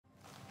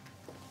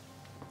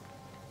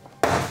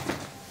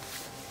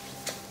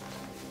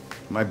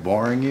Am I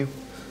boring you?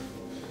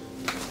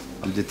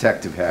 I'm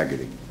Detective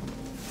Haggerty.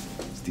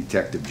 It's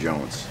Detective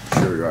Jones.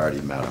 I'm sure you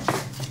already met him.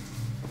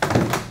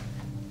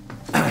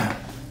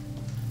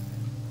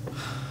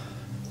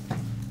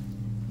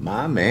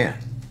 My man.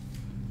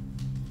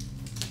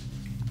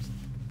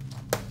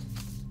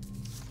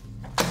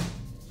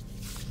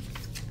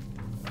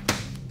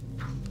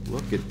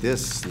 Look at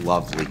this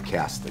lovely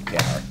cast of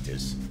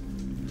characters.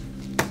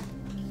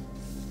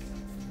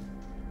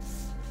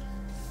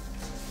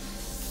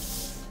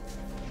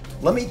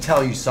 Let me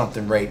tell you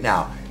something right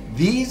now.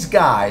 These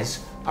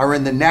guys are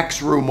in the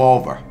next room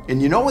over. And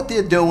you know what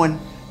they're doing?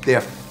 They're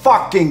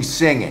fucking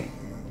singing.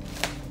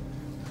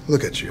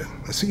 Look at you.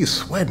 I see you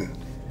sweating.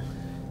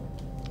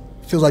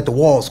 Feels like the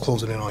wall's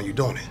closing in on you,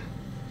 don't it?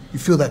 You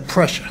feel that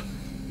pressure.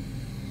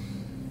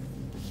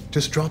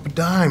 Just drop a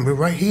dime. We're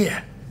right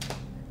here.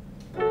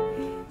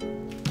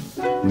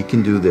 We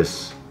can do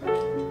this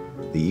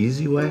the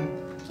easy way,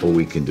 or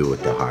we can do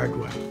it the hard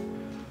way.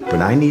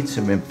 But I need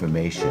some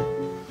information,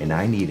 and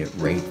I need it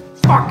right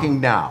fucking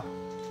now.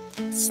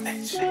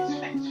 Snitch.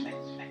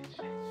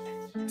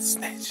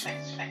 Snitch.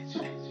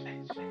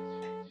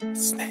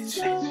 Snitch.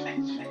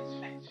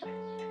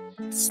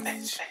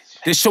 Snitch.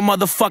 This your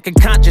motherfucking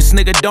conscience,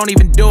 nigga, don't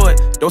even do it.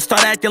 Don't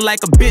start acting like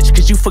a bitch,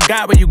 cause you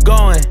forgot where you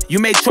going. You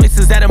made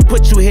choices that done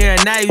put you here,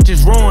 and now you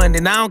just ruined.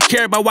 And I don't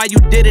care about why you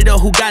did it or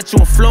who got you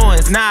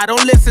influenced. Nah,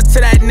 don't listen to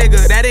that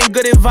nigga, that ain't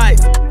good advice.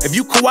 If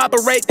you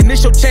cooperate, then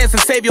it's your chance to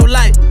save your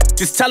life.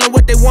 Just tell them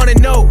what they wanna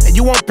know, and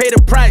you won't pay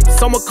the price.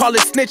 Someone call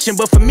it snitching,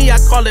 but for me, I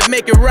call it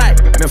make it right.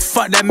 Man,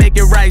 fuck that make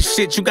it right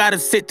shit, you gotta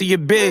sit through your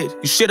bid.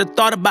 You should've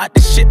thought about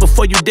this shit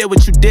before you did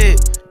what you did.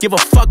 Give a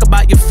fuck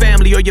about your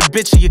family or your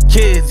bitch or your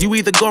kids. You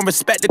either gon'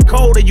 respect the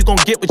code or you gon'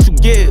 get what you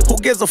give. Who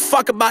gives a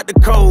fuck about the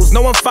codes?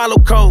 No one follow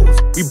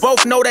codes. We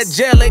both know that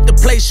jail ain't the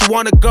place you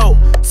wanna go.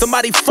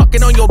 Somebody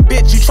fucking on your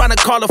bitch, you tryna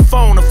call a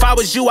phone. If I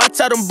was you, I'd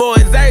tell them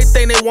boys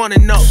everything they wanna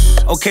know.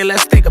 Okay,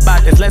 let's think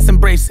about this, let's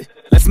embrace it.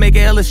 Let's make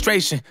an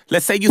illustration.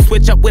 Let's say you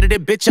switch up with it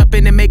and bitch up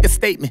and then make a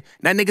statement.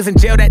 Now niggas in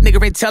jail, that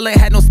nigga ain't tellin',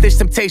 had no snitch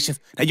temptations.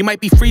 Now you might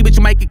be free, but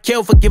you might get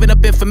killed for giving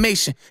up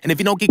information. And if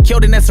you don't get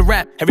killed, then that's a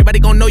rap. Everybody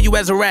gon' know you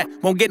as a rat.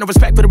 Won't get no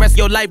respect for the rest of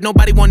your life,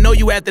 nobody won't know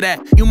you after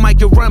that. You might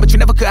get run, but you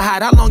never could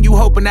hide. How long you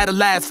hoping that'll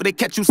last? For they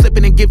catch you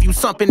slipping and give you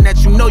something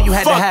that you know you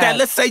had to have. Fuck that,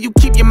 let's say you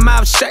keep your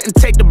mouth shut and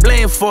take the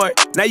blame for it.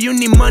 Now you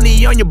need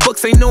money on your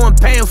books, ain't no one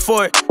paying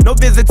for it. No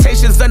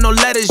visitations or no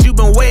letters you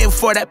been waiting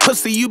for. That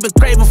pussy you been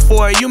craving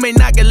for. You may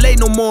not get laid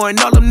no more. And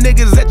all them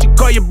niggas that you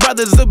call your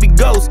brothers will be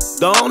ghosts.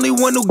 The only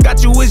one who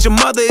got you is your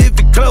mother if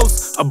you're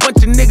close. A bunch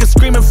of niggas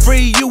screaming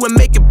free you and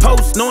making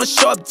posts. No one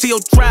show up to your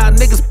trial,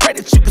 niggas pray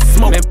that you can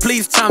smoke. Man,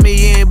 please tell me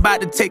you ain't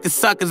about to take the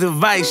sucker's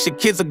advice. Your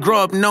kids will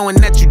grow up knowing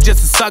that you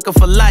just a sucker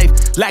for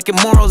life. Lacking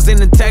morals and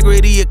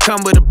integrity, it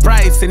come with a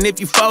price. And if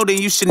you folding,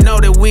 you should know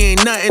that we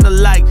ain't nothing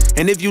alike.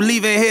 And if you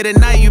leaving here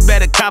tonight, you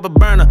better cop a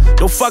burner.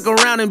 Don't fuck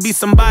around and be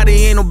somebody,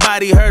 ain't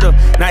nobody hurt her.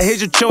 Now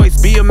here's your choice,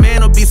 be a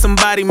man or be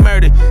somebody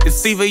murdered.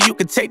 It's either you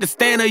can take the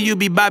stand or you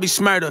be Bobby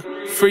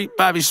Shmurda. Free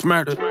Bobby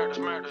Shmurda.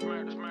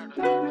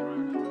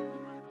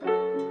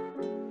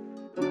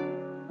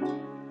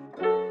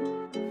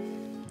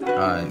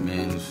 Alright,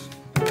 man,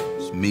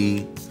 it's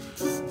me,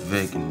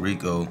 Vic, and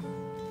Rico,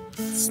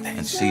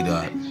 and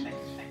C-Dot. You know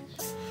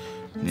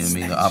what I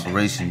mean? The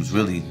operation was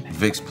really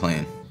Vic's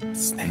plan. You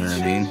know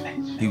what I mean?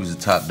 He was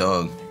the top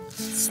dog.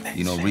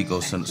 You know, Rico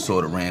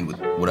sort of ran with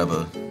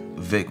whatever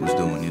Vic was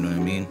doing, you know what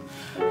I mean?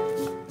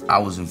 I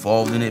was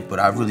involved in it, but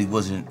I really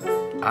wasn't.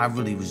 I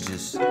really was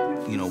just,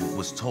 you know,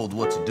 was told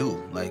what to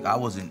do. Like, I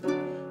wasn't,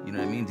 you know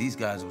what I mean? These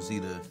guys was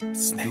either do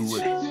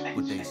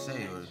what they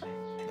say or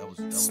that was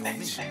on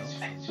me, you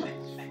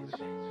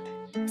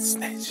know?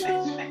 Snitch.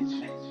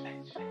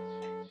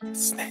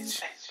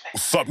 Snitch.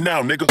 What's up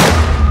now, nigga?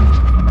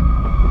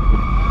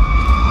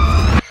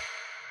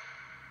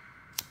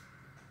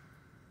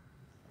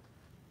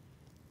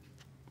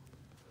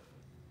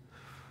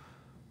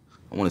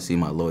 I want to see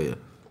my lawyer.